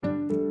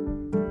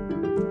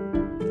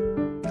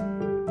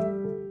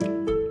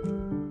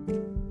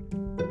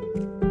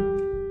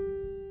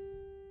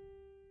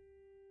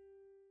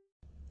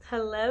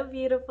Hello,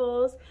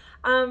 beautifuls.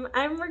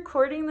 I'm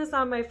recording this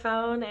on my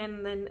phone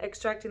and then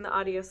extracting the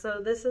audio.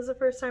 So this is the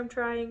first time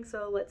trying,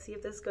 so let's see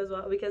if this goes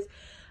well, because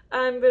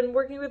I've been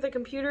working with the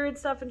computer and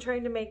stuff and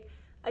trying to make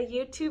a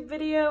YouTube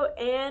video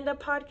and a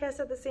podcast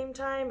at the same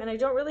time, and I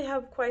don't really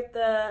have quite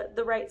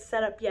the right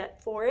setup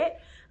yet for it.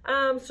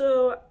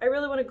 So I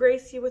really want to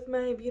grace you with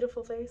my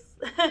beautiful face.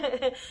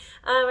 I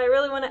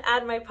really want to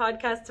add my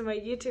podcast to my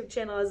YouTube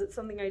channel as it's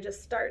something I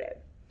just started.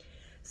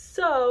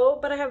 So,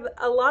 but I have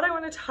a lot I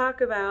want to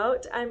talk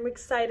about. I'm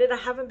excited. I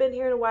haven't been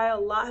here in a while.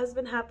 A lot has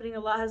been happening. A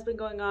lot has been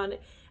going on.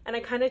 And I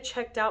kind of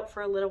checked out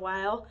for a little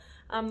while.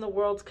 The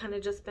world's kind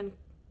of just been,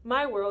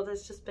 my world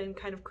has just been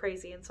kind of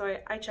crazy. And so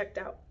I checked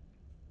out.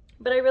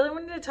 But I really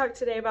wanted to talk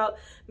today about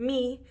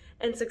me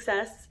and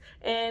success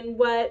and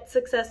what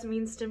success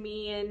means to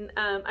me. And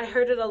I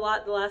heard it a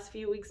lot the last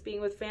few weeks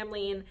being with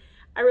family. And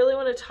I really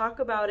want to talk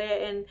about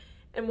it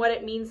and what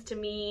it means to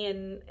me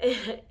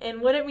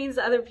and what it means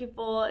to other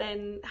people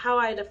and how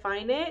I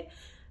define it.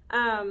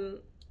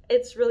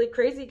 It's really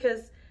crazy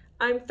because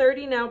I'm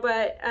 30 now,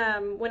 but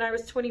when I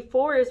was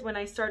 24 is when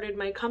I started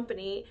my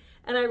company,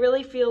 and I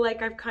really feel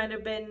like I've kind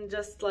of been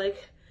just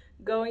like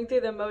going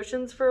through the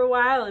motions for a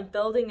while and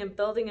building and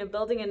building and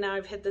building, and now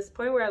I've hit this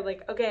point where I'm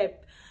like, okay,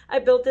 I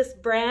built this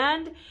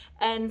brand,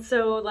 and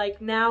so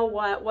like now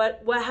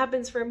what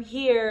happens from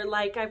here?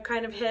 Like I've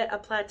kind of hit a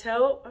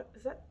plateau.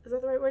 Is that the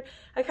right word?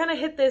 I kind of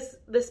hit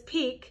this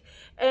peak,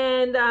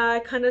 and I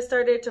kind of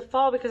started to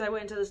fall because I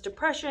went into this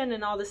depression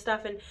and all this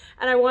stuff, and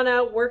I want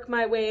to work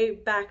my way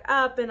back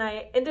up, and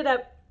I ended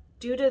up,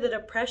 due to the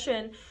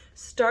depression,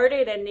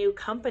 started a new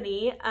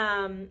company,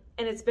 and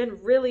it's been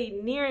really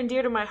near and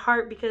dear to my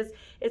heart because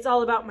it's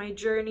all about my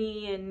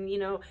journey and, you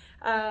know,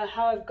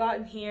 how I've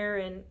gotten here,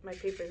 and my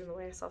paper's in the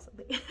way, I saw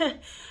something.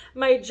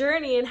 My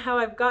journey and how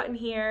I've gotten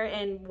here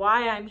and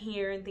why I'm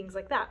here and things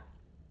like that.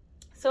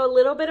 So a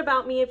little bit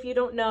about me, if you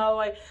don't know,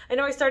 I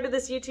know I started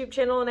this YouTube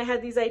channel and I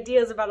had these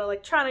ideas about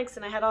electronics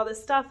and I had all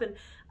this stuff, and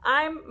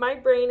my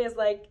brain is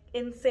like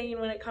insane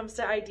when it comes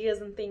to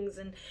ideas and things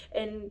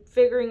and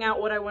figuring out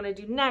what I want to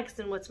do next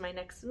and what's my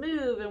next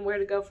move and where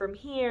to go from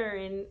here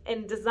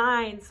and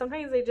design.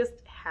 Sometimes they just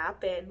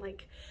happen.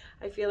 Like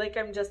I feel like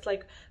I'm just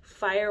like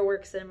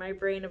fireworks in my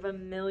brain of a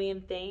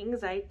million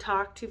things. I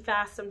talk too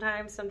fast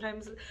sometimes.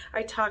 Sometimes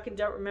I talk and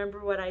don't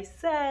remember what I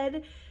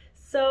said.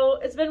 So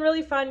it's been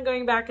really fun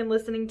going back and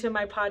listening to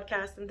my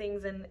podcast and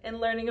things and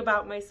learning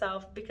about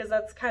myself, because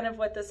that's kind of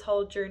what this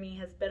whole journey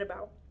has been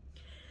about.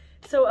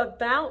 So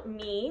about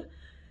me,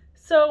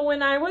 so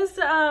when I was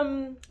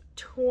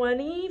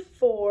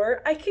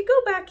 24, I could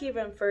go back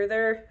even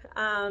further.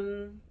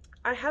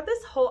 I have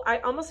this whole, I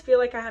almost feel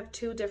like I have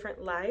two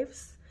different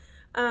lives.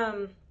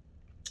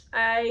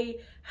 I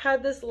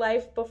had this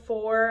life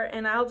before,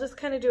 and I'll just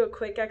kind of do a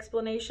quick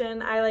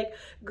explanation. I like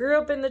grew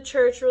up in the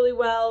church really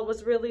well,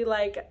 was really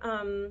like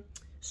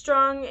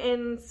strong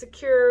and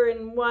secure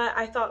in what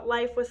I thought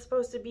life was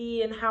supposed to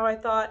be and how I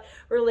thought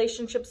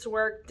relationships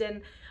worked.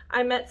 And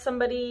I met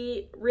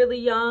somebody really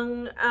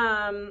young,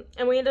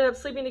 and we ended up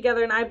sleeping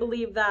together, and I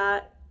believe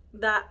that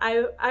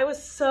I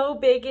was so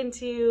big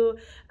into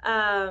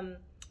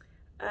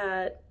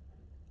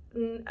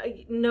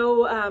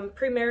no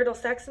premarital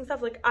sex and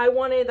stuff. Like I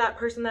wanted that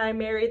person that I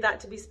married, that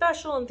to be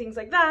special and things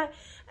like that.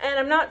 And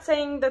I'm not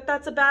saying that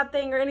that's a bad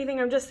thing or anything.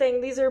 I'm just saying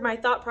these are my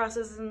thought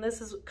processes, and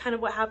this is kind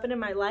of what happened in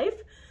my life.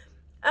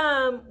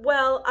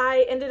 Well,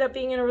 I ended up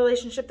being in a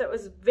relationship that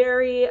was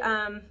very,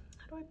 how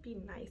do I be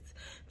nice?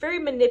 Very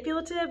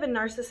manipulative and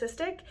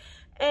narcissistic.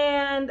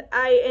 And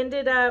I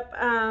ended up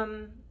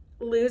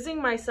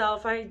losing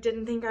myself. I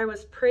didn't think I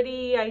was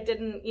pretty. I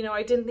didn't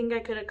think I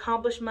could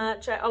accomplish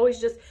much. I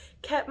always just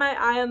kept my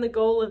eye on the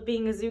goal of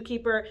being a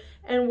zookeeper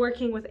and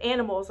working with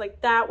animals.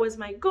 Like that was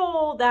my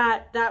goal.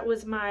 That's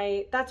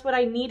what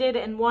I needed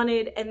and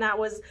wanted, and that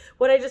was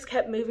what I just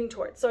kept moving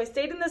towards. So I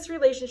stayed in this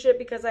relationship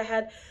because I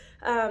had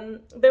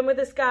been with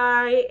this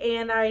guy,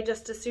 and I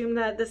just assumed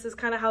that this is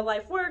kind of how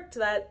life worked,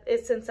 that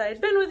since I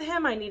had been with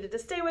him, I needed to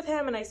stay with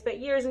him, and I spent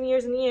years and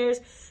years and years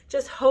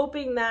just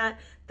hoping that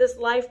this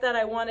life that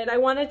I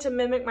wanted to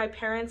mimic my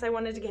parents. I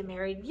wanted to get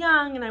married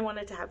young, and I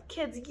wanted to have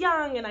kids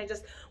young, and I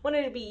just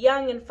wanted to be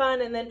young and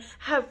fun and then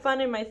have fun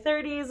in my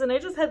 30s, and I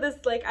just had this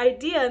like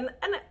idea,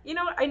 and you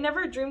know, I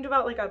never dreamed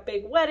about like a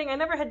big wedding. I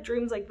never had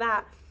dreams like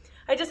that.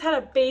 I just had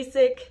a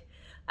basic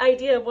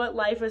idea of what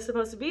life was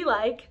supposed to be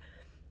like.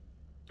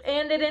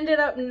 And it ended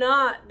up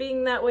not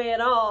being that way at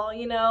all,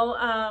 you know.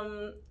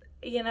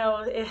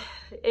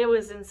 It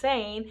was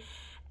insane.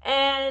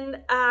 And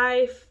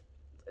I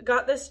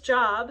got this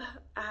job.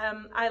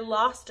 I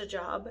lost a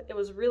job. It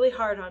was really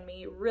hard on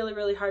me, really,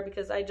 really hard,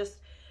 because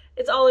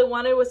it's all I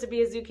wanted was to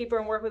be a zookeeper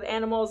and work with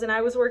animals. And I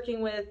was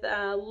working with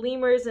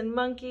lemurs and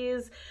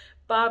monkeys,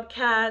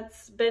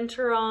 bobcats,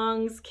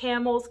 binturongs,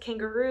 camels,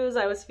 kangaroos.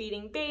 I was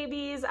feeding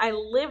babies. I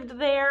lived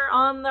there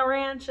on the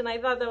ranch, and I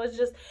thought that was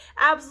just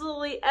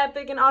absolutely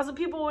epic and awesome.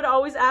 People would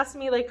always ask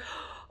me like,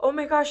 oh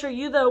my gosh, are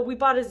you the we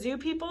bought a zoo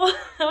people?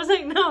 I was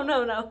like,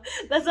 no,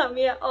 that's not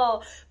me at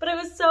all. But it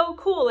was so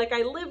cool. Like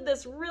I lived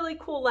this really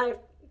cool life.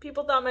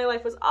 People thought my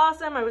life was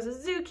awesome. I was a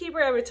zookeeper.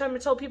 Every time I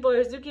told people I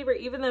was a zookeeper,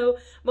 even though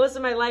most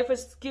of my life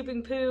was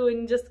scooping poo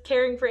and just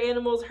caring for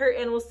animals, hurt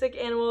animals, sick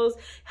animals,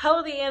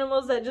 healthy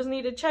animals that just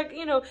needed check.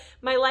 You know,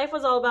 my life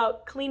was all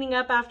about cleaning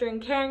up after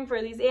and caring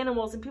for these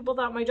animals, and people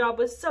thought my job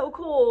was so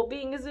cool.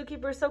 Being a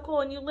zookeeper is so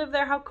cool, and you live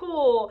there, how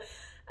cool.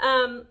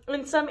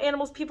 And some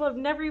animals people have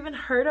never even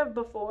heard of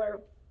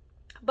before.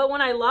 But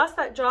when I lost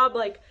that job,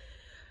 like,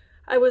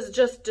 I was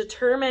just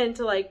determined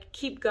to like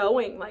keep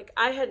going. Like,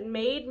 I had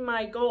made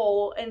my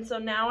goal, and so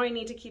now I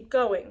need to keep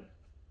going.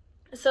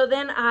 So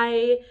then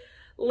I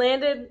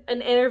landed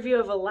an interview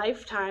of a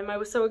lifetime. I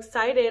was so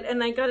excited,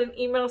 and I got an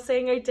email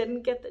saying I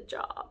didn't get the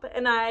job,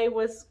 and I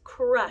was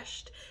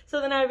crushed.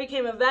 So then I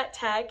became a vet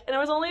tech, and I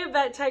was only a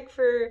vet tech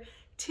for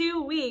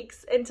 2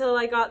 weeks until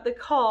I got the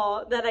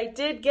call that I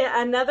did get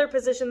another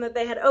position that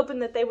they had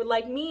opened, that they would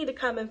like me to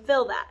come and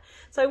fill that.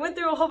 So I went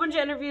through a whole bunch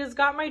of interviews,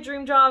 got my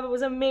dream job. It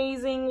was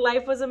amazing.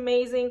 Life was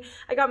amazing.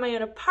 I got my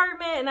own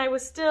apartment, and I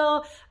was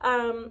still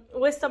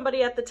with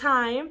somebody at the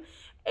time,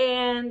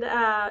 and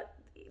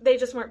they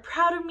just weren't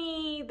proud of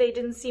me. They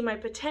didn't see my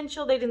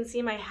potential. They didn't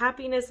see my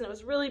happiness, and it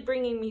was really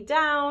bringing me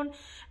down.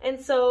 And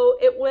so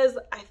it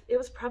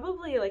was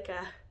probably like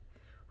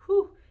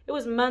it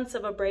was months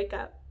of a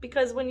breakup,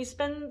 because when you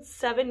spend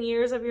 7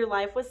 years of your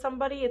life with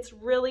somebody, it's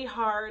really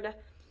hard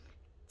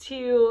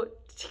to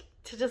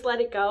just let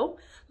it go.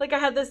 Like, I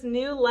had this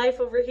new life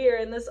over here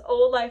and this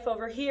old life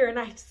over here, and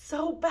I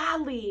so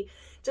badly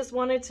just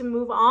wanted to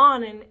move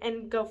on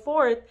and go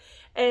forth.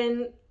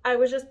 And I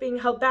was just being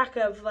held back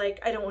of like,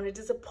 I don't want to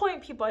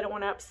disappoint people. I don't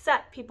want to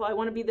upset people. I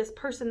want to be this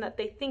person that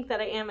they think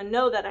that I am and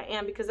know that I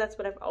am, because that's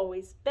what I've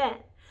always been.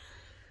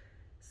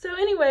 So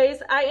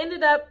anyways, I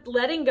ended up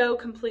letting go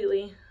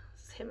completely.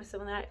 Just hit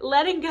myself in the eye.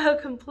 Letting go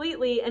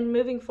completely and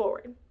moving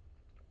forward.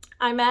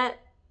 I met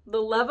the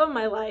love of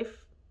my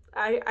life.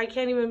 I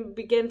can't even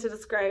begin to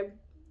describe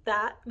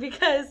that,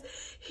 because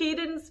he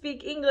didn't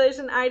speak English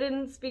and I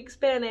didn't speak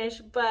Spanish,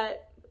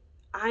 but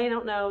I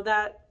don't know,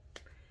 that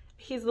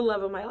he's the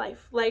love of my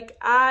life. Like,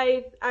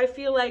 I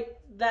feel like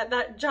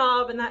that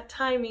job and that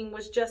timing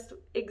was just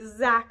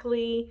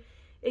exactly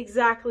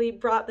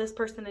brought this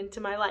person into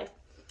my life.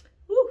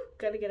 Woo,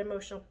 gotta get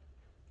emotional.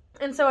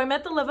 And so I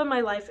met the love of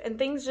my life, and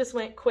things just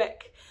went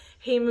quick.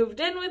 He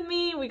moved in with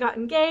me, we got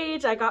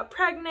engaged, I got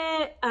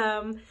pregnant,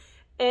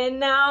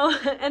 and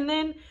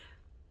then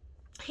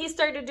he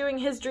started doing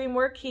his dream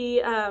work.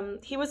 He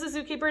was a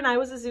zookeeper and I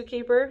was a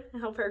zookeeper.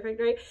 How perfect,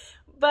 right?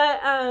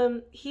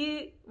 But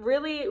he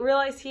really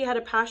realized he had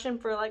a passion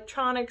for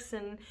electronics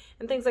and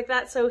things like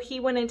that. So he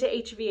went into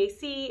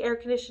HVAC, air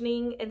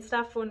conditioning and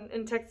stuff.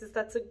 In Texas,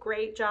 that's a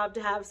great job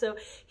to have. So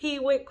he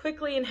went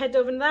quickly and head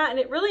dove into that. And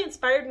it really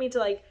inspired me to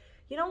like,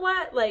 you know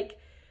what? Like,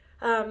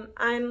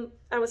 I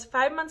was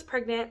 5 months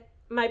pregnant.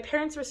 My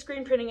parents were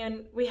screen printing,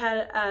 and we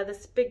had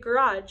this big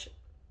garage.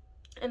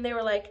 And they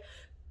were like,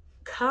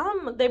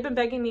 come. They've been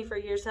begging me for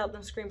years to help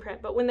them screen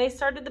print. But when they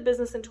started the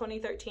business in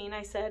 2013,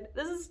 I said,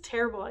 this is a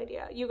terrible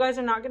idea. You guys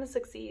are not going to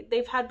succeed.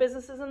 They've had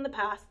businesses in the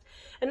past.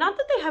 And not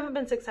that they haven't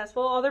been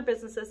successful. All their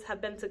businesses have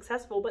been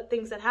successful, but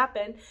things that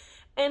happen.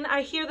 And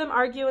I hear them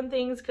arguing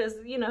things because,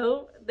 you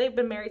know, they've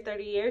been married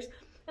 30 years.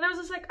 And I was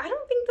just like, I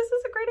don't think this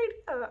is a great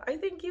idea. I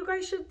think you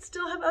guys should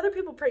still have other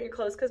people print your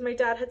clothes, because my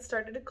dad had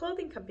started a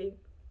clothing company.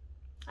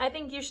 I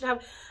think you should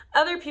have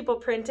other people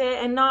print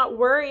it and not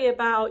worry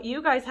about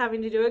you guys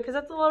having to do it, because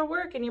that's a lot of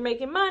work and you're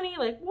making money.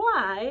 Like,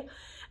 why?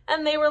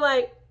 And they were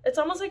like, it's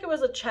almost like it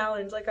was a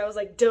challenge. Like, I was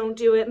like, don't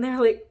do it. And they're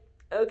like,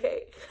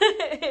 okay,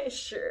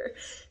 sure.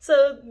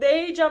 So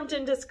they jumped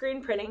into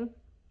screen printing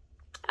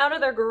out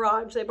of their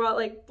garage. They brought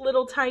like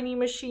little tiny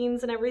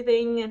machines and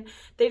everything, and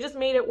they just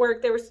made it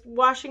work. They were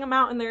washing them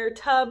out in their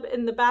tub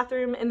in the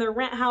bathroom in their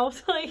rent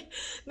house. Like,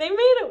 they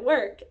made it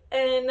work,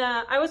 and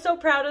I was so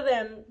proud of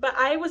them. But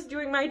I was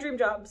doing my dream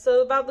job,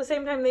 so about the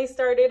same time they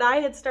started, I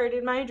had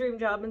started my dream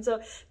job, and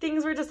so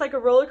things were just like a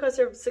roller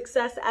coaster of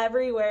success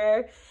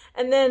everywhere.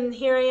 And then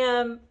here I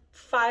am,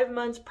 5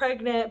 months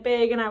pregnant,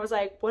 big, and I was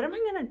like, what am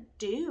I gonna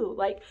do?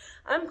 Like,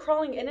 I'm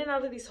crawling in and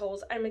out of these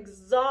holes. I'm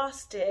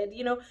exhausted.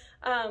 You know,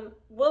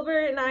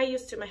 Wilbur and I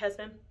my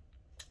husband,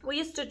 we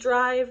used to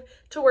drive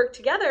to work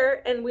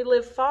together, and we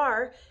live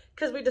far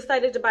because we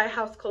decided to buy a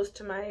house close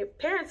to my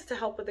parents to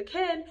help with the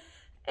kid.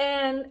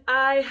 And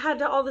I had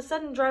to all of a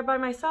sudden drive by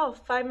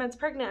myself. 5 months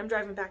pregnant, I'm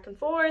driving back and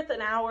forth,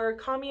 an hour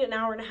commute, an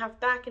hour and a half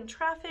back in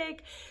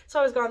traffic. So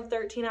I was gone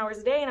 13 hours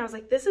a day, and I was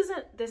like, this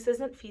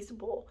isn't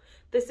feasible.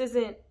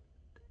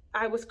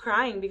 I was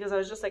crying because I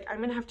was just like,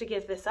 I'm gonna have to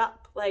give this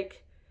up.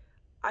 Like,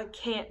 I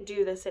can't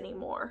do this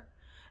anymore.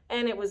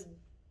 And it was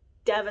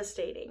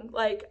devastating.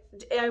 Like,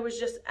 I was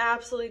just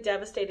absolutely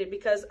devastated,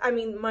 because I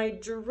mean, my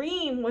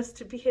dream was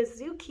to be a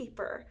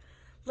zookeeper.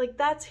 Like,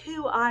 that's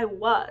who I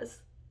was.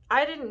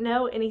 I didn't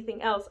know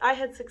anything else. I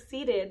had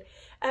succeeded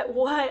at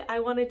what I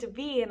wanted to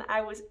be, and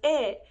I was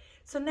it.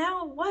 So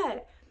now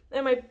what?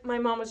 And my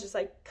mom was just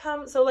like,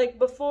 come. So like,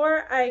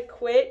 before I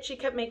quit, she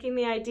kept making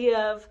the idea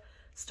of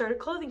start a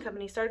clothing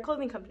company.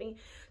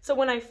 So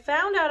when I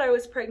found out I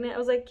was pregnant, I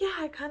was like,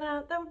 yeah,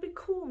 that would be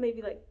cool.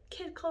 Maybe like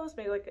kid clothes,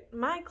 maybe like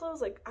my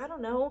clothes, like, I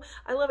don't know.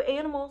 I love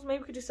animals. Maybe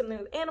we could do something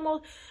with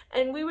animals.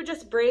 And we would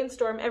just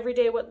brainstorm every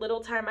day. What little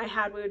time I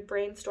had, we would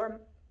brainstorm.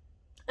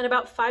 In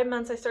about 5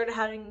 months, I started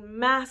having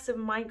massive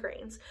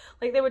migraines.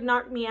 Like, they would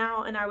knock me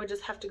out and I would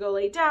just have to go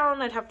lay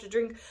down. I'd have to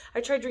drink.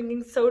 I tried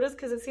drinking sodas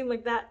because it seemed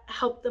like that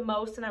helped the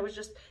most. And I was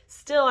just,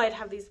 still, I'd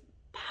have these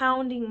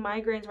pounding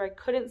migraines where I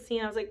couldn't see.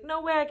 And I was like,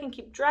 no way I can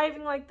keep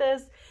driving like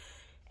this.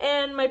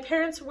 And my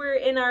parents were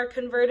in our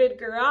converted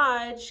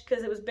garage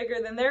because it was bigger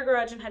than their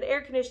garage and had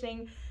air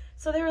conditioning.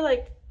 So they were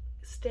like,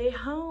 stay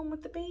home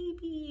with the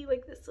baby,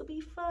 like, this will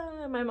be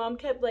fun. My mom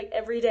kept, like,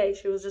 every day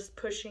she was just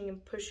pushing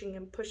and pushing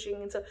and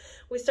pushing. And so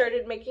we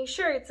started making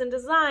shirts and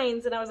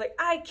designs, and I was like,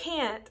 I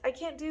can't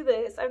do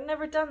this. I've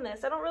never done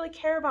this. I don't really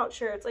care about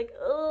shirts. Like,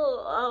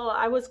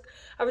 I was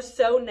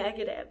so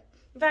negative.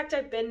 In fact,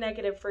 I've been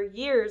negative for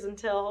years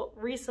until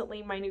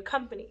recently, my new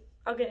company.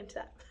 I'll get into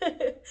that.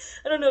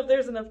 I don't know if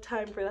there's enough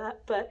time for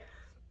that, but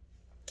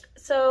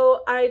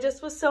so I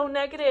just was so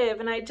negative,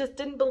 and I just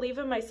didn't believe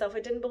in myself.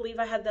 I didn't believe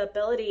I had the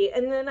ability.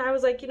 And then I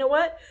was like, you know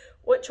what?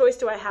 What choice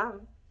do I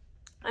have?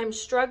 I'm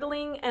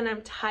struggling, and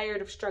I'm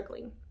tired of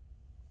struggling.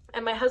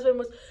 And my husband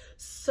was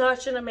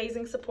such an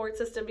amazing support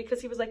system,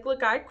 because he was like,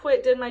 look, I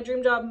quit, did my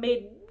dream job,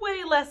 made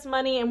way less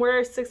money, and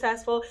we're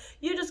successful.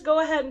 You just go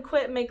ahead and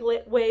quit and make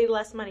way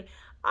less money.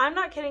 I'm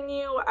not kidding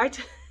you. I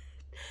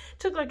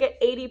took like an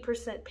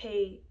 80%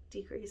 pay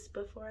decrease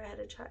before I had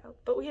a child.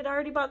 But we had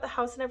already bought the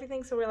house and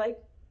everything, so we're like,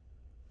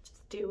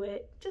 just do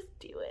it.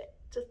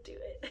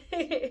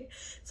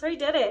 So I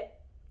did it.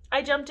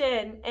 I jumped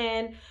in,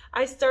 and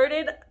I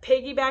started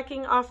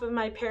piggybacking off of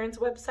my parents'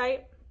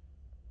 website,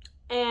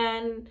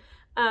 and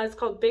it's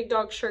called Big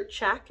Dog Shirt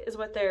Shack is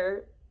what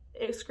their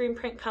screen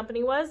print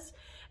company was.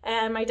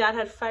 And my dad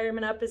had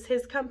Fireman Up as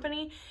his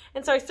company.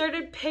 And so I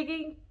started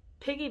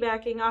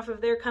piggybacking off of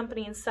their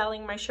company and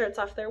selling my shirts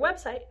off their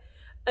website.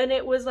 And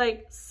it was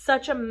like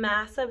such a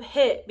massive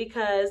hit,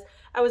 because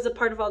I was a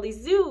part of all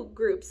these zoo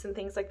groups and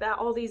things like that.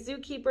 All these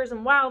zookeepers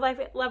and wildlife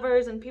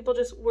lovers, and people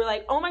just were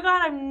like, oh my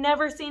God, I've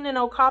never seen an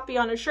Okapi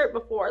on a shirt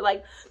before.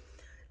 Like,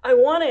 I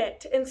want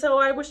it. And so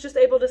I was just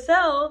able to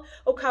sell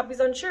Okapis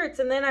on shirts.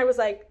 And then I was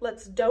like,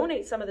 let's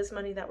donate some of this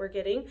money that we're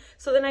getting.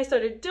 So then I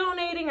started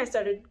donating. I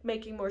started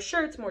making more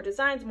shirts, more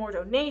designs, more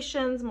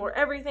donations, more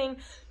everything.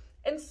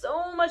 And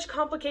so much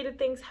complicated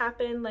things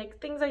happened, like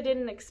things I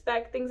didn't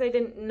expect, things I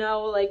didn't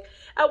know. Like,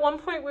 at one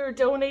point we were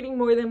donating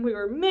more than we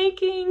were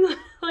making.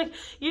 Like,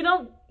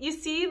 you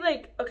see,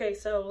 like, okay,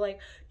 so like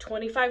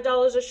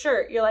 $25 a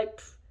shirt. You're like,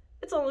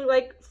 it's only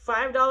like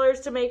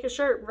 $5 to make a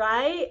shirt,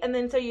 right? And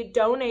then so you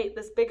donate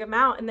this big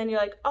amount, and then you're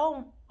like,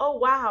 oh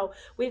wow,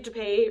 we have to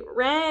pay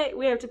rent,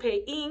 we have to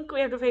pay ink, we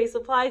have to pay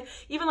supplies,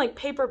 even like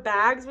paper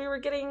bags we were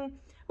getting,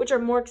 which are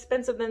more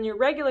expensive than your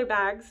regular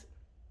bags.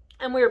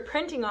 And we were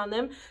printing on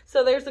them.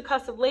 So there's the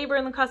cost of labor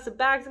and the cost of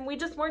bags, and we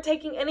just weren't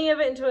taking any of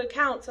it into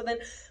account. So then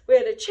we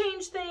had to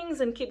change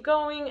things and keep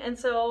going. And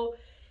so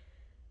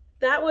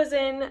that was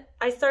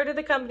I started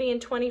the company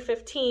in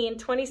 2015.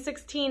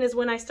 2016 is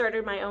when I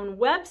started my own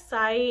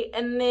website.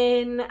 And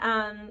then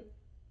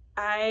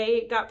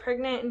I got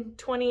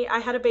pregnant I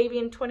had a baby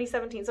in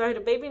 2017. So I had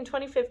a baby in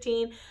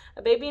 2015,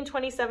 a baby in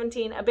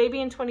 2017, a baby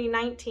in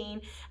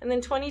 2019, and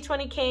then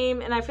 2020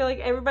 came, and I feel like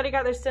everybody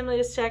got their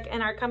stimulus check,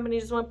 and our company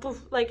just went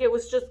poof, like it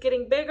was just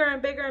getting bigger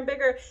and bigger and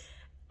bigger.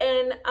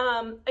 And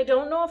I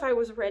don't know if I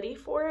was ready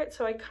for it.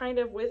 So I kind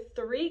of, with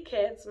 3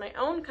 kids, my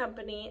own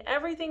company,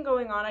 everything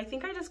going on, I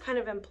think I just kind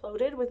of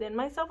imploded within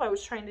myself. I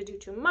was trying to do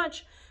too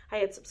much. I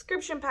had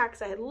subscription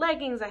packs, I had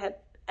leggings, I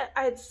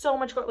had so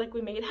much, like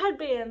we made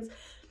headbands.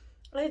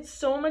 I had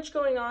so much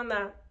going on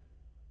that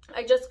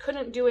I just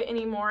couldn't do it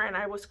anymore, and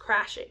I was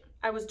crashing.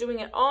 I was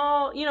doing it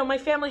all, my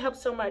family helped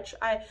so much.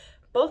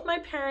 Both my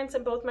parents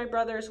and both my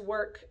brothers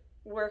work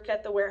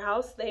at the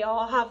warehouse. They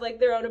all have like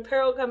their own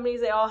apparel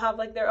companies. They all have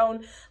like their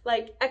own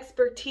like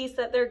expertise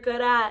that they're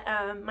good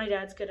at. My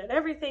dad's good at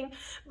everything,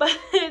 but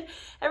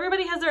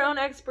everybody has their own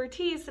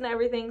expertise and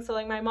everything. So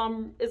like my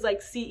mom is like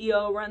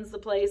CEO, runs the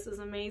place, is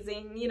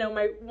amazing.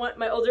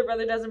 My older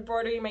brother does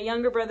embroidery. My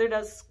younger brother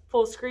does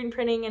full screen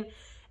printing, and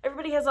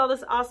everybody has all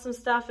this awesome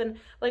stuff. And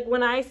like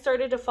when I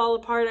started to fall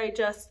apart,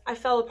 I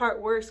fell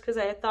apart worse, because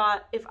I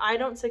thought, if I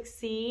don't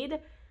succeed,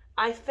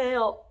 I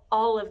fail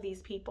all of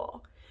these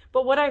people.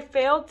 But what I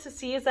failed to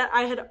see is that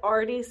I had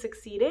already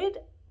succeeded,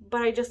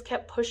 but I just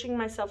kept pushing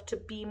myself to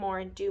be more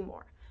and do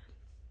more.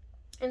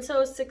 And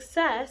so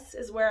success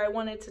is where I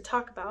wanted to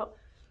talk about.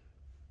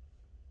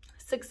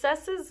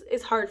 Success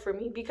is hard for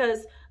me,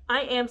 because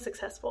I am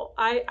successful.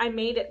 I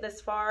made it this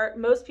far.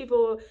 Most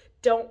people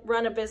don't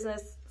run a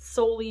business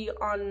solely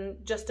on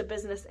just a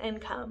business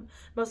income.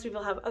 Most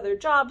people have other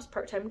jobs,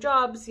 part-time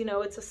jobs.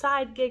 It's a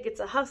side gig,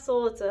 it's a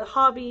hustle, it's a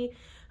hobby.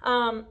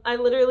 I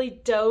literally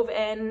dove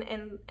in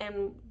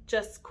and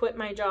just quit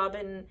my job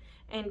and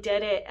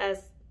did it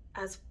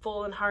as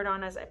full and hard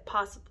on as I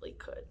possibly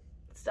could.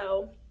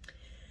 So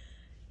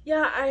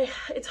Yeah,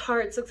 it's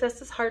hard.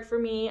 Success is hard for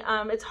me.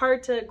 It's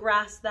hard to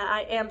grasp that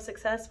I am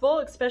successful,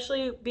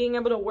 especially being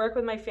able to work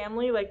with my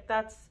family. Like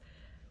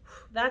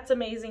that's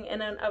amazing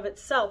in and of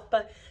itself.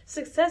 But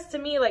success to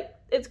me, like,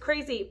 it's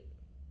crazy.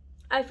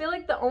 I feel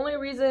like the only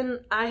reason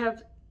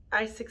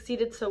I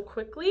succeeded so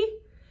quickly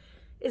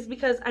is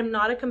because I'm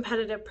not a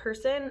competitive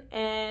person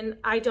and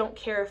I don't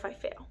care if I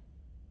fail.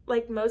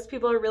 Like, most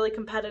people are really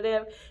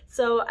competitive.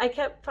 So I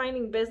kept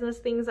finding business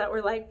things that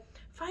were like,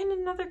 find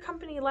another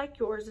company like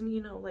yours and,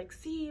 you know, like,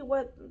 see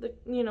what the,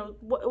 you know,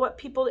 what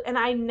people, and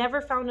I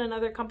never found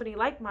another company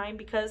like mine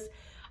because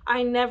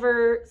I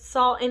never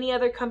saw any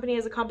other company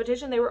as a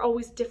competition. They were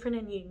always different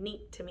and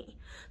unique to me.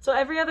 So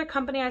every other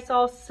company I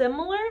saw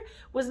similar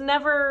was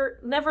never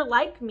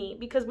like me,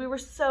 because we were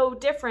so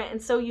different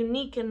and so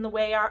unique in the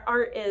way our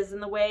art is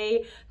and the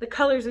way the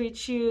colors we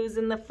choose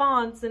and the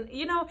fonts and,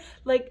 you know,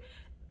 like,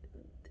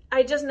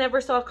 I just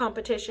never saw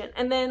competition.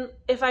 And then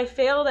if I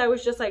failed, I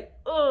was just like,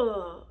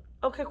 oh,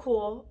 okay,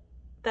 cool.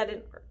 That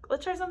didn't work.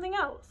 Let's try something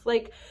else.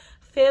 Like,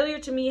 failure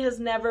to me has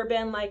never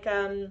been like,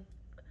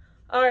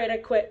 all right, I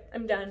quit,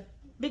 I'm done.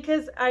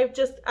 Because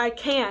I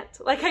can't.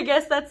 Like, I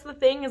guess that's the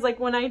thing, is like,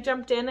 when I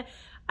jumped in,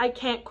 I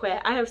can't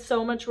quit. I have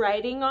so much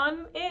writing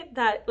on it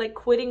that like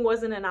quitting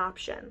wasn't an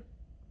option.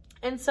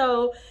 And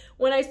so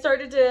when I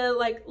started to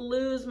like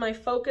lose my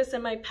focus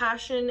and my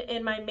passion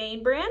in my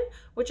main brand,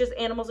 which is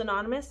Animals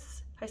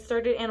Anonymous, I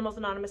started Animals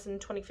Anonymous in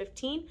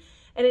 2015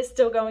 and it's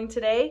still going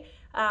today.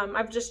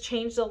 I've just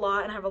changed a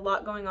lot and have a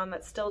lot going on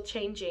that's still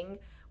changing.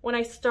 When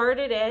I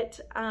started it,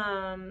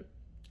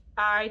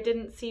 I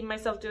didn't see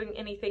myself doing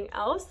anything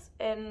else.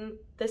 And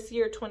this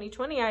year,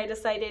 2020, I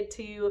decided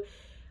to,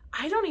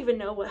 I don't even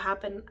know what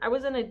happened. I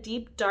was in a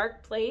deep,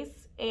 dark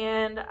place.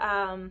 And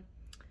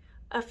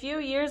a few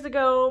years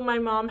ago, my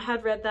mom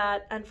had read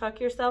that Unfuck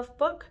Yourself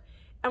book.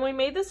 And we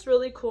made this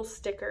really cool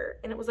sticker.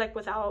 And it was like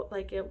without,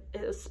 like, it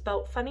was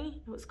spelt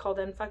funny. It was called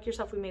Unfuck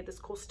Yourself. We made this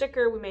cool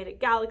sticker. We made it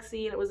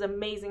Galaxy. And it was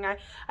amazing. I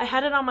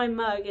had it on my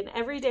mug. And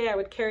every day I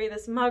would carry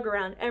this mug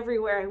around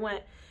everywhere I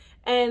went.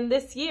 And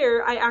this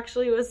year,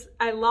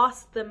 I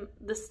lost the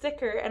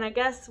sticker, and I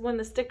guess when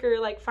the sticker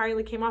like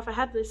finally came off, I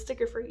had this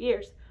sticker for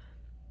years.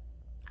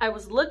 I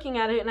was looking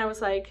at it and I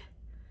was like,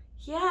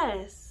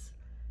 yes,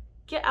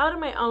 get out of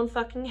my own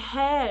fucking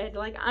head.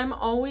 Like, I'm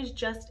always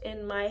just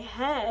in my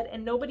head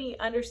and nobody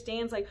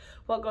understands like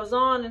what goes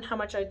on and how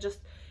much I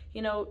just,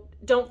 you know,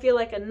 don't feel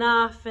like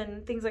enough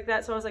and things like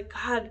that. So I was like,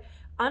 God,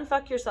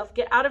 unfuck yourself,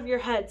 get out of your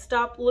head,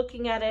 stop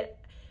looking at it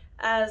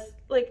as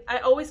like, I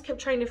always kept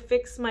trying to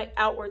fix my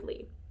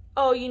outwardly.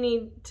 Oh, you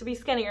need to be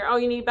skinnier. Oh,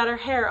 you need better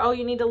hair. Oh,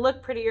 you need to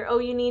look prettier. Oh,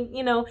 you need,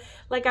 you know,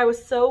 like, I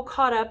was so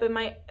caught up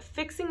in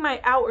fixing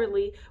my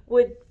outwardly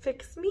would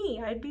fix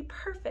me. I'd be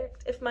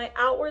perfect. If my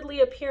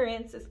outwardly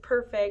appearance is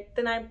perfect,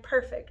 then I'm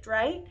perfect,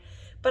 right?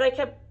 But I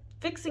kept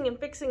fixing and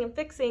fixing and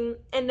fixing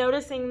and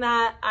noticing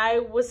that I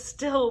was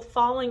still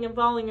falling and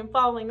falling and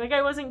falling. Like,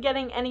 I wasn't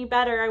getting any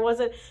better.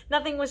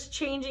 Nothing was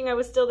changing. I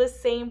was still the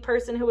same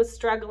person who was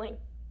struggling.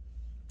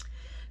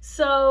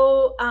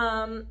 So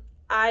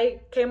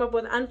I came up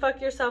with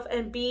Unfuck Yourself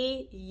and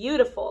Be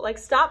Beautiful. Like,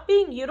 stop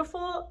being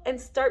beautiful and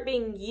start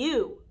being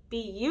you.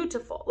 Be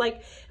beautiful.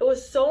 Like, it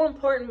was so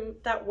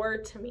important, that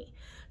word, to me.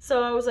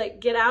 So I was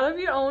like, get out of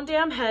your own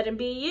damn head and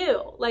be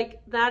you.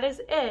 Like, that is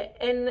it.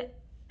 And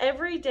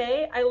every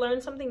day I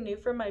learned something new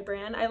from my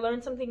brand. I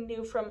learned something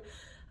new from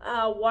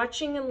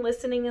watching and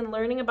listening and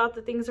learning about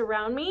the things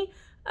around me.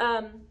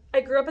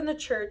 I grew up in the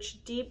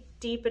church,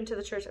 deep into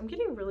the church. I'm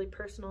getting really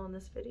personal in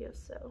this video,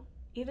 so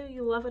either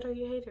you love it or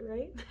you hate it,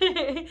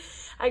 right?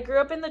 I grew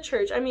up in the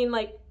church. I mean,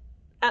 like,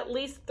 at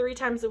least 3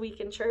 times a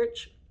week in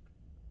church.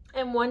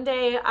 And one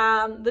day,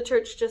 the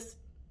church just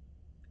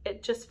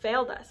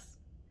failed us.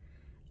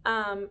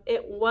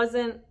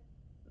 The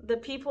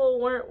people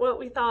weren't what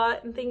we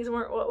thought, and things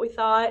weren't what we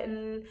thought,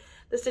 and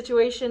the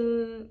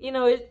situation, you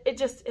know, it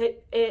just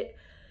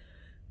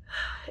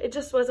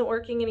wasn't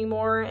working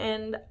anymore.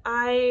 And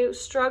I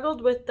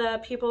struggled with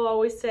the people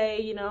always say,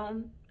 you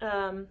know,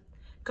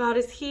 God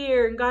is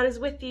here and God is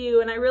with you.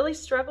 And I really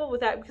struggled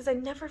with that because I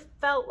never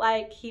felt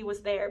like he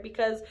was there,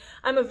 because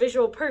I'm a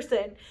visual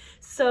person.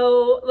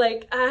 So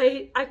like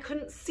I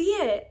couldn't see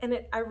it,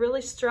 and I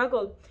really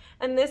struggled.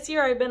 And this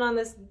year I've been on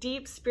this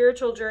deep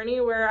spiritual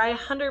journey where I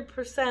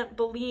 100%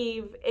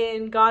 believe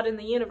in God and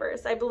the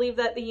universe. I believe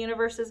that the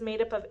universe is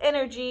made up of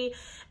energy,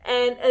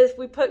 and if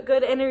we put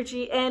good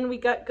energy in, we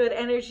got good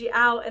energy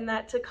out, and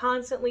that to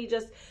constantly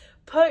just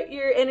put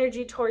your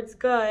energy towards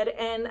good.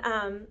 And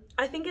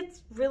I think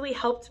it's really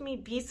helped me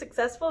be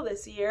successful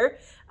this year.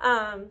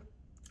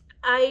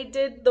 I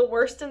did the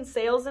worst in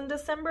sales in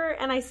December,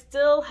 and I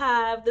still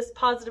have this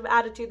positive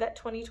attitude that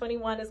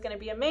 2021 is going to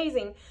be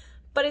amazing.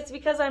 But it's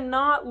because I'm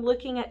not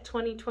looking at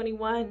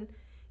 2021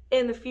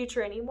 in the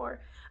future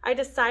anymore. I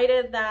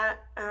decided that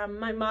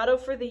my motto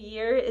for the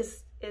year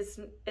is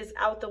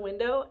out the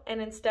window,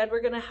 and instead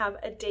we're going to have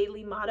a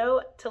daily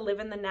motto to live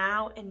in the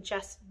now and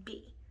just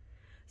be.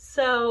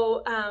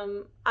 So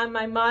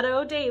my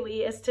motto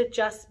daily is to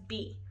just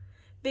be.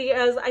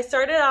 because I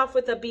started off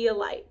with a be a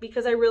light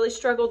because I really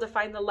struggled to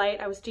find the light.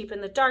 I was deep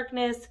in the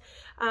darkness.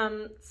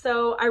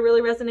 So I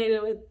really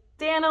resonated with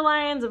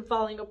dandelions and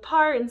falling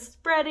apart and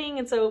spreading.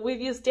 And so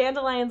we've used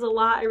dandelions a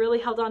lot. I really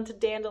held on to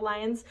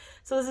dandelions.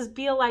 So this is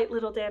Be a Light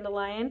Little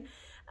Dandelion.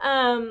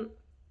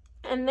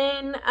 And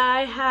then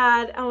I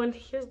had, oh, and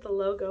here's the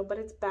logo, but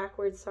it's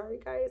backwards. Sorry,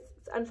 guys.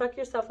 It's Unfuck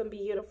Yourself and Be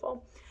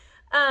Beautiful.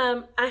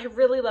 I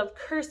really love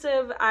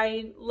cursive.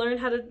 I learned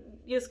how to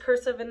use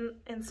cursive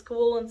in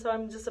school, and so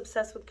I'm just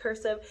obsessed with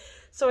cursive.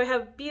 So I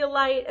have Be a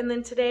Light, and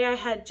then today I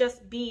had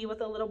just Bee with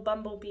a little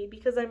bumblebee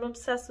because I'm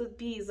obsessed with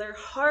bees. They're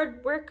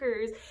hard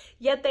workers,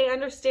 yet they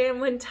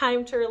understand when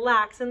time to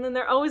relax, and then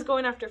they're always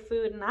going after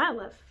food, and I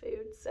love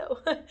food. So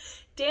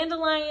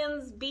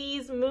dandelions,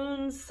 bees,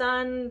 moon,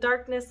 sun,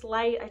 darkness,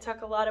 light. I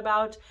talk a lot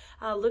about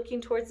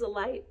looking towards the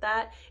light,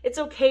 that it's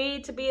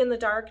okay to be in the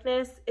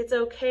darkness. It's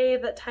okay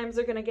that times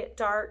are going to get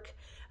dark.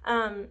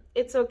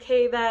 It's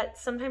okay that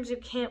sometimes you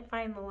can't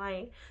find the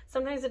light.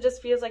 Sometimes it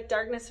just feels like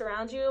darkness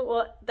around you.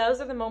 Well, those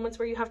are the moments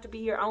where you have to be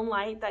your own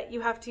light, that you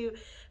have to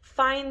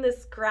find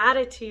this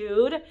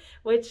gratitude,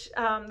 which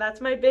that's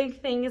my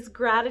big thing, is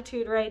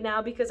gratitude right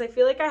now, because I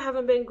feel like I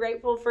haven't been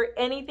grateful for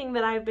anything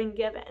that I've been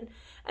given.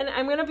 And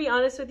I'm going to be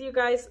honest with you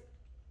guys.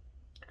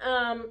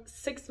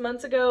 6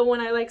 months ago when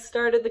I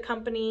started the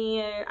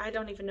company, I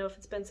don't even know if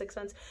it's been 6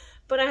 months,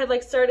 but I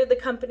had started the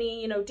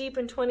company, deep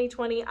in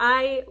 2020.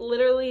 I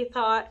literally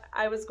thought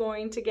I was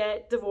going to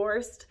get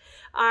divorced.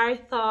 I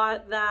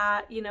thought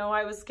that,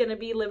 I was going to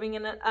be living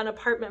in an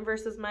apartment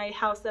versus my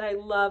house that I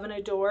love and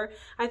adore.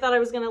 I thought I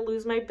was going to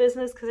lose my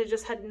business because I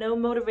just had no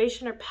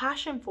motivation or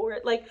passion for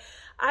it.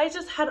 I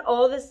just had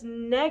all this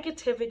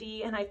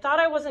negativity, and I thought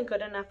I wasn't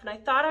good enough, and I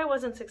thought I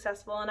wasn't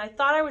successful, and I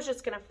thought I was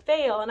just going to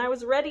fail, and I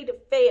was ready to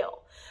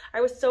fail.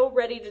 I was so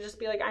ready to just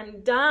be like,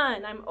 I'm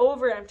done, I'm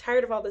over it, I'm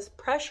tired of all this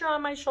pressure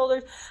on my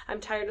shoulders, I'm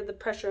tired of the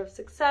pressure of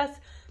success.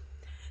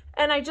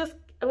 And I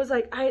was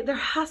like, there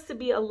has to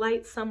be a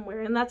light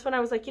somewhere. And that's when I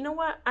was like, you know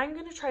what? I'm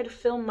going to try to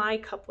fill my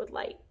cup with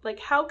light.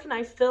 How can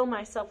I fill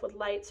myself with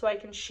light so I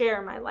can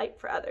share my light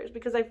for others?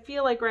 Because I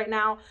feel like right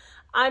now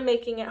I'm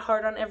making it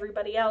hard on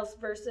everybody else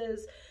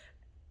versus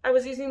I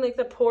was using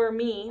the poor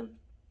me.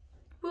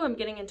 Ooh, I'm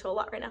getting into a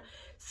lot right now.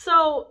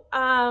 So,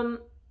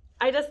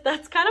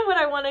 that's kind of what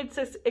I wanted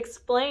to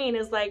explain,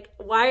 is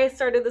why I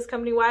started this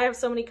company, why I have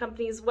so many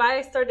companies, why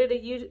I started a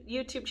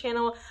YouTube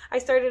channel. I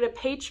started a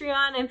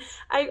Patreon, and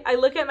I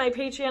look at my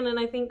Patreon and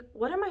I think,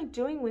 what am I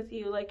doing with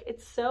you?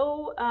 It's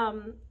so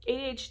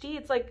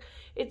ADHD.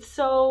 It's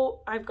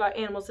so, I've got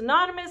Animals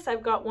Anonymous,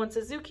 I've got Once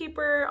a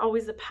Zookeeper,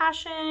 Always a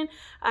Passion,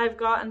 I've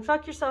got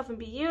Unfuck Yourself and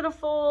Be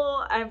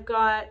Beautiful, I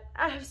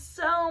have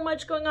so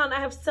much going on.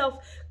 I have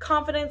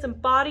self-confidence and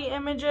body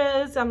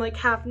images. I'm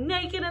half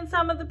naked in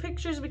some of the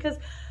pictures because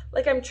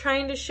I'm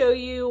trying to show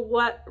you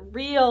what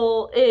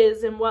real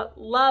is and what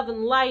love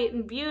and light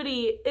and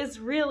beauty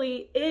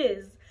really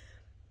is.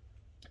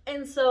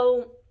 And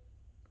so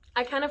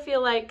I kind of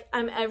feel like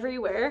I'm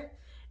everywhere.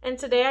 And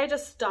today I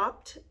just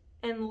stopped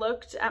and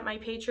looked at my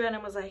Patreon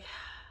and was like,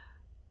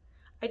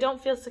 I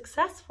don't feel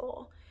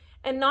successful.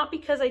 And not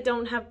because I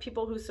don't have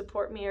people who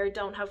support me or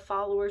don't have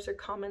followers or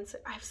comments.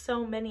 I have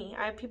so many.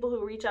 I have people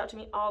who reach out to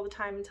me all the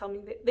time and tell me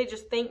they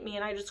just thank me,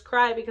 and I just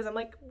cry because I'm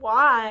like,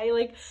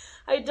 why?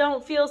 I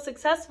don't feel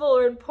successful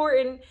or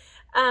important.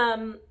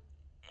 And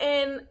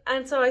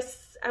so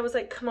I was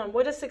like, come on,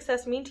 what does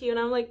success mean to you? And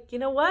I'm like, you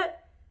know what?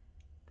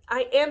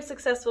 I am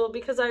successful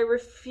because I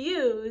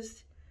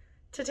refused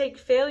to take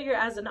failure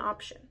as an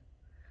option.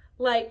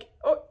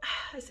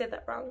 I said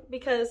that wrong,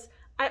 because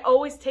I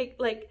always take,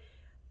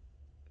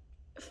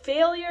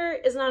 failure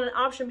is not an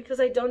option because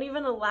I don't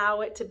even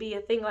allow it to be a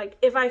thing.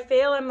 If I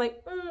fail, I'm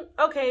like,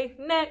 okay,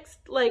 next.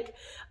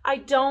 I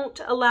don't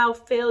allow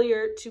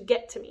failure to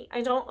get to me.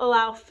 I don't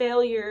allow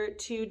failure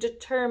to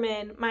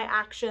determine my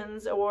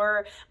actions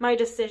or my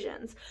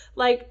decisions.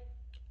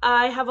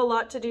 I have a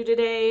lot to do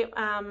today.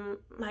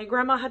 My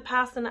grandma had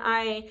passed, and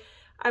I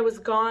was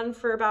gone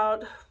for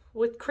about,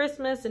 with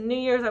Christmas and New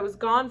Year's, I was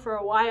gone for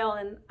a while,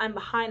 and I'm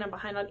behind on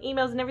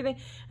emails and everything.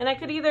 And I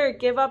could either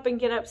give up and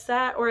get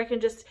upset, or I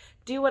can just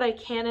do what I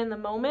can in the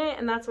moment.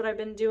 And that's what I've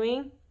been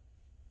doing.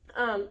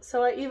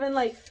 So I even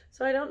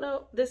so I don't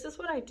know, this is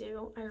what I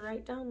do. I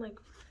write down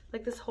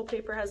this whole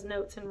paper has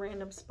notes in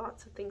random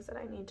spots of things that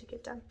I need to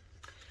get done.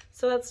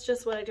 So that's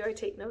just what I do. I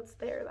take notes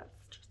there.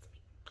 That's just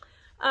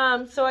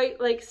me. So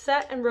I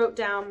set and wrote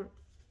down,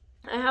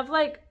 I have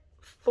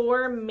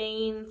 4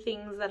 main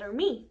things that are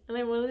me, and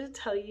I wanted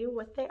to tell you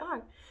what they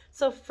are.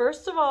 So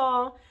first of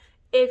all,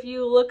 if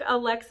you look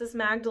Alexis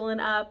Magdalene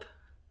up,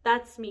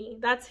 that's me.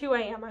 That's who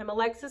I am. I'm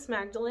Alexis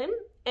Magdalene,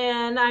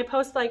 and I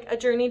post a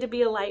journey to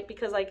be a light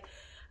because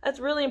that's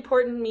really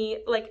important to me.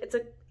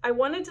 I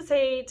wanted to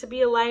say to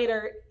be a light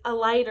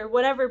or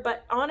whatever,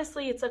 but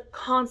honestly, it's a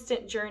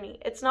constant journey.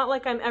 It's not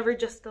like I'm ever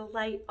just a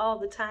light all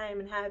the time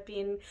and happy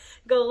and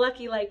go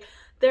lucky.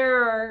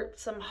 There are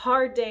some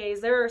hard days,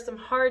 there are some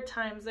hard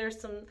times, there's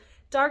some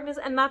darkness,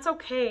 and that's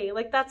okay.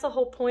 That's the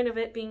whole point of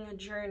it being a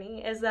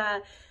journey, is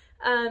that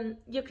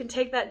you can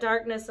take that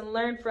darkness and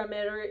learn from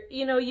it, or,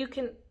 you know, you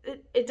can,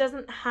 it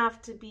doesn't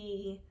have to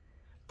be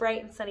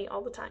bright and sunny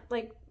all the time.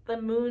 Like,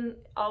 the moon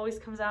always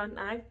comes out, and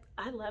I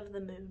love the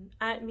moon.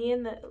 Me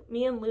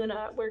and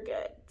Luna, we're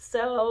good.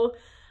 So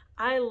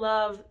I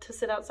love to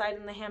sit outside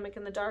in the hammock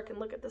in the dark and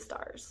look at the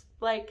stars.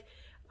 Like,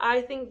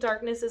 I think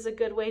darkness is a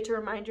good way to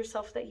remind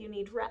yourself that you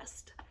need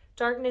rest.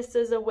 Darkness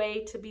is a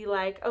way to be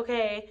like,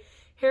 okay,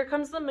 here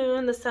comes the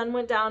moon, the sun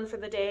went down for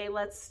the day,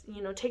 let's,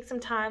 you know, take some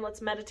time,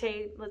 let's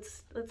meditate,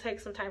 let's take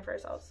some time for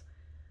ourselves.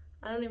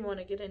 I don't even want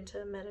to get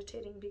into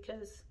meditating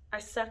because I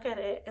suck at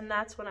it, and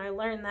that's when I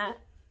learned that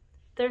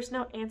there's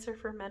no answer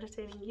for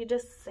meditating. You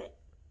just sit,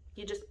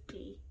 you just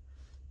be.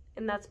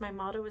 And that's my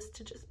motto, is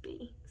to just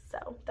be.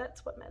 So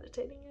that's what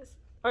meditating is,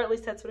 or at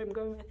least that's what I'm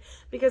going with,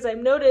 because I've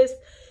noticed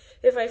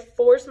if I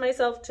force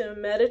myself to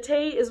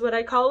meditate, is what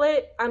I call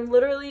it, I'm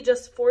literally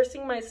just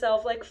forcing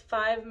myself like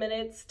 5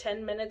 minutes,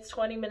 10 minutes,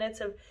 20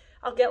 minutes of,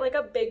 I'll get like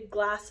a big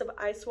glass of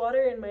ice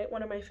water in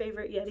one of my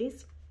favorite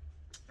Yetis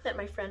that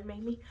my friend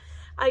made me.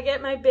 I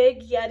get my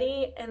big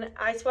Yeti and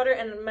ice water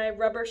and my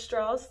rubber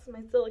straws,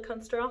 my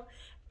silicone straw,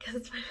 because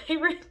it's my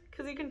favorite,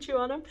 because you can chew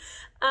on them.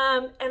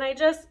 And I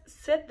just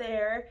sit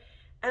there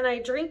and I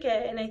drink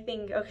it and I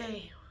think,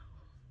 okay,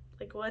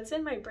 like, what's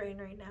in my brain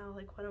right now?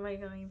 Like, what am I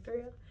going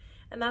through?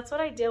 And that's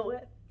what I deal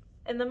with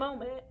in the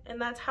moment.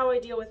 And that's how I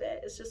deal with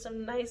it. It's just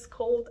some nice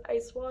cold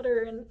ice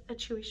water and a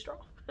chewy straw.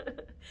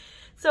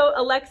 So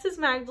Alexis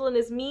Magdalene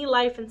is me,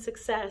 life, and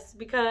success,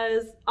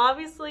 because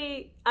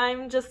obviously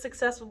I'm just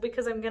successful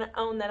because I'm going to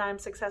own that I'm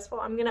successful.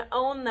 I'm going to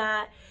own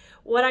that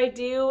what I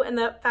do and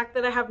the fact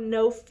that I have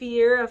no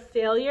fear of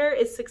failure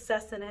is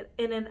success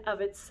in and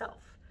of itself.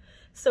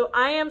 So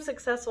I am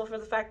successful for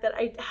the fact that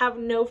I have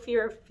no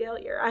fear of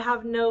failure. I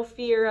have no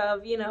fear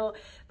of, you know,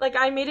 like,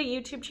 I made a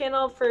YouTube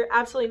channel for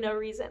absolutely no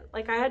reason.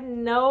 Like, I had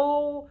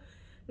no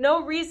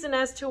reason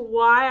as to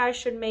why I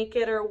should make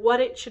it or what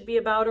it should be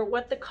about or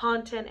what the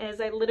content is.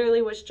 I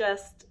literally was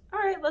just, all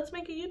right, let's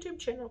make a YouTube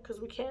channel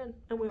because we can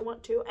and we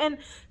want to. And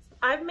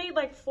I've made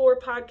like 4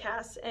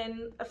 podcasts,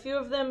 and a few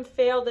of them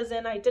failed, as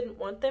in I didn't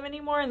want them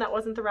anymore, and that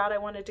wasn't the route I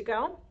wanted to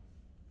go.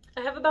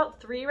 I have about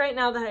 3 right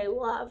now that I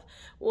love.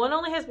 One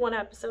only has 1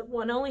 episode,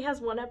 one only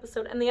has 1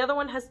 episode, and the other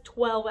one has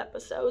 12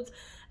 episodes.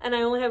 And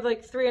I only have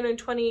like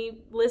 320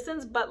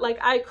 listens, but like,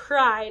 I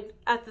cried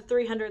at the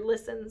 300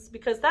 listens,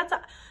 because that's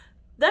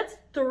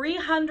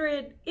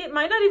 300, it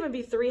might not even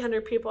be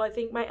 300 people. I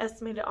think my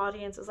estimated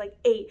audience is like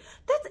 8.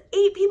 That's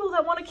 8 people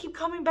that want to keep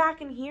coming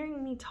back and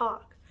hearing me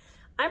talk.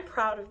 I'm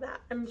proud of that.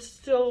 I'm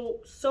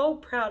so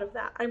proud of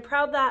that. I'm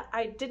proud that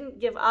I didn't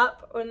give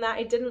up, and that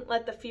I didn't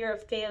let the fear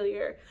of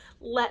failure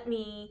let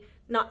me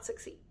not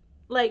succeed.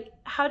 Like,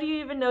 how do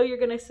you even know you're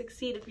going to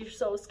succeed if you're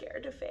so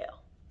scared to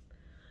fail?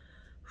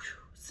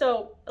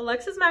 So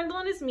Alexis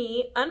Magdalene is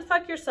me.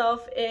 Unfuck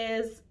yourself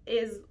is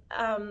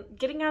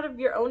getting out of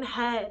your own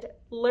head,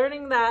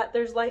 learning that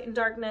there's light and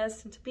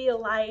darkness, and to be a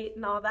light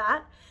and all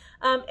that.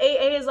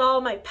 AA is all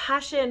my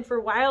passion for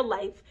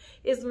wildlife,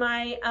 is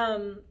my,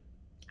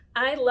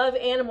 I love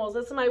animals.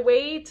 That's my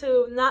way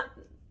to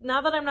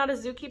now that I'm not a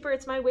zookeeper,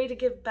 it's my way to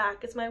give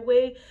back. It's my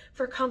way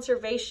for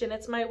conservation.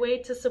 It's my way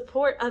to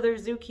support other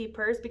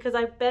zookeepers because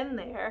I've been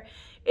there.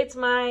 It's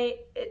my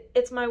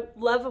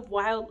love of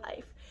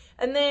wildlife.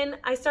 And then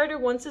I started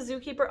Once a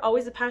Zookeeper,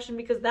 Always a Passion,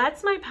 because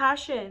that's my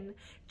passion.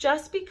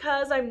 Just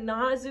because I'm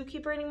not a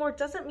zookeeper anymore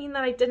doesn't mean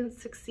that I didn't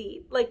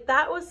succeed. Like,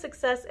 that was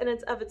success in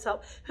and of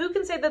itself. Who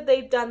can say that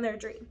they've done their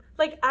dream?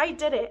 Like, I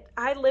did it.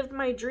 I lived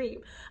my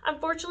dream.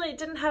 Unfortunately, it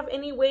didn't have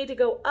any way to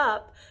go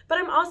up, but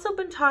I've also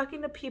been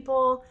talking to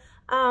people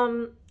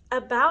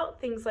about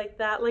things like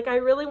that. Like, I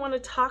really want to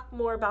talk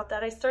more about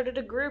that. I started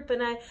a group,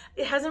 and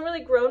it hasn't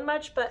really grown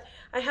much, but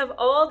I have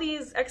all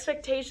these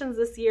expectations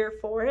this year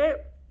for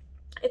it.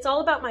 It's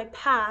all about my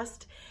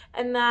past,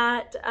 and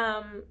that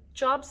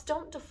jobs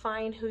don't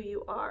define who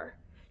you are.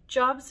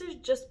 Jobs are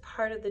just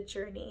part of the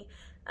journey.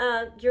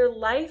 Your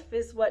life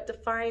is what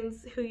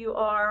defines who you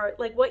are.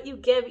 Like, what you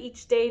give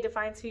each day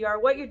defines who you are.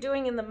 What you're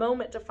doing in the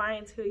moment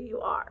defines who you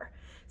are.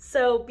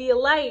 So be a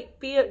light,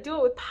 do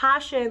it with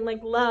passion,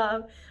 like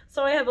love.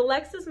 So I have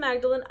Alexis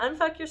Magdalene,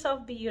 Unfuck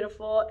Yourself, Be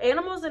Beautiful,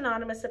 Animals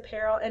Anonymous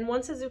apparel, and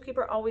Once a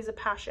Zookeeper, Always a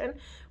Passion,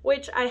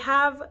 which I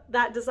have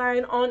that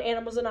design on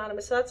Animals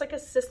Anonymous. So that's like a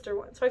sister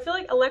one. So I feel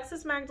like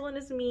Alexis Magdalene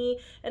is me,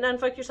 and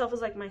Unfuck Yourself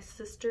is like my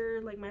sister,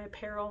 like my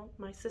apparel,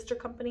 my sister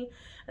company.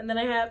 And then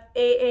I have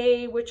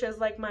AA, which is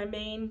like my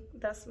main,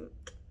 that's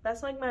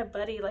like my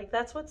buddy. Like,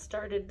 that's what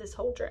started this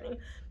whole journey.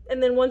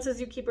 And then Once a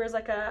Zookeeper is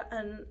like what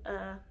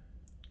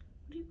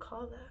do you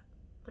call that?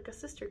 Like a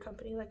sister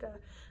company, like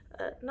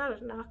not a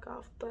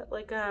knockoff, but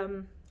like,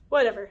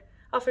 whatever.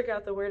 I'll figure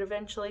out the word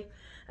eventually.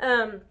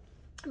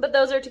 But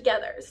those are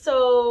together.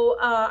 So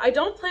I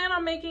don't plan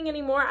on making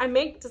any more. I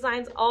make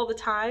designs all the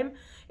time.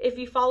 If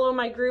you follow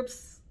my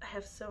groups, I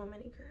have so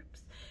many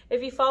groups.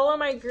 If you follow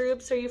my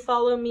groups or you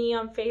follow me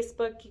on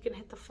Facebook, you can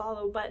hit the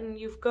follow button.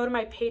 You go to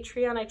my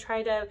Patreon. I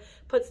try to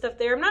put stuff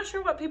there. I'm not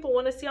sure what people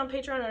want to see on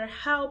Patreon or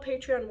how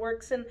Patreon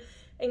works and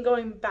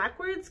going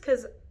backwards,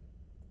 because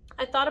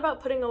I thought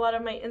about putting a lot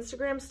of my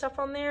Instagram stuff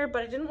on there,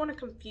 but I didn't want to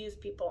confuse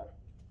people.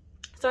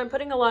 So I'm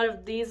putting a lot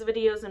of these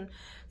videos and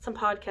some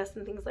podcasts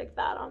and things like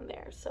that on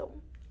there.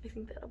 So I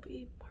think that'll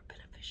be more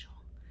beneficial.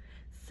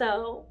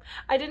 So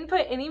I didn't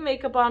put any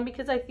makeup on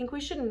because I think we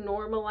should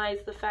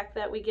normalize the fact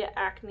that we get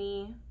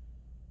acne.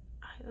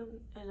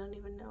 I don't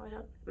even know.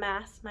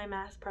 My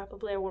mask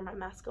probably. I wore my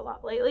mask a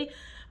lot lately.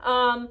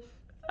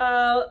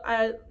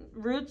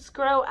 Roots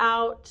grow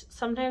out.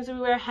 Sometimes we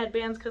wear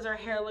headbands because our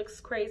hair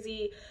looks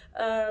crazy.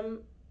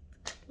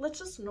 Let's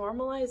just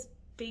normalize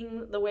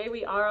being the way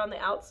we are on the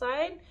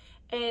outside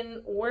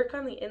and work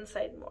on the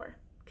inside more,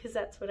 because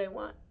that's what I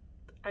want.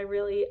 I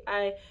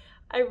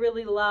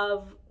really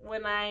love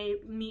when I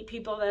meet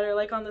people that are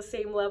like on the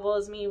same level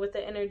as me with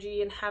the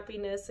energy and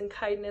happiness and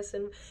kindness.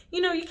 And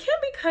you know, you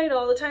can't be kind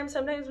all the time.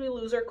 Sometimes we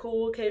lose our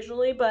cool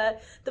occasionally,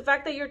 but the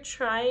fact that you're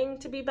trying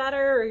to be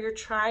better, or you're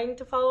trying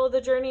to follow the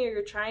journey, or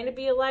you're trying to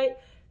be a light,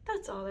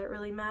 that's all that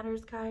really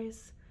matters,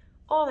 guys.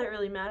 All that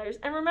really matters.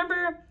 And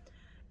remember,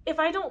 if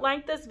I don't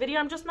like this video,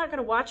 I'm just not going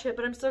to watch it,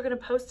 but I'm still going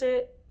to post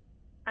it.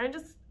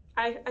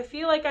 I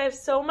feel like I have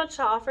so much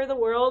to offer the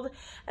world,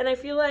 and I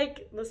feel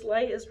like this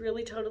light is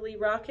really totally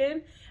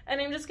rocking,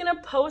 and I'm just going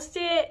to post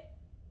it,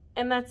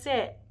 and that's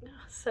it.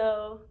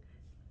 So,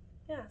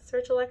 yeah,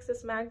 search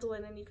Alexis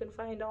Magdalene, and you can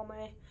find all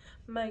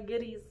my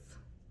goodies.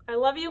 I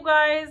love you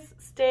guys.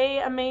 Stay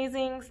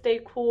amazing.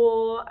 Stay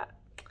cool.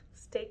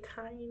 Stay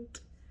kind.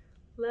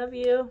 Love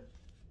you.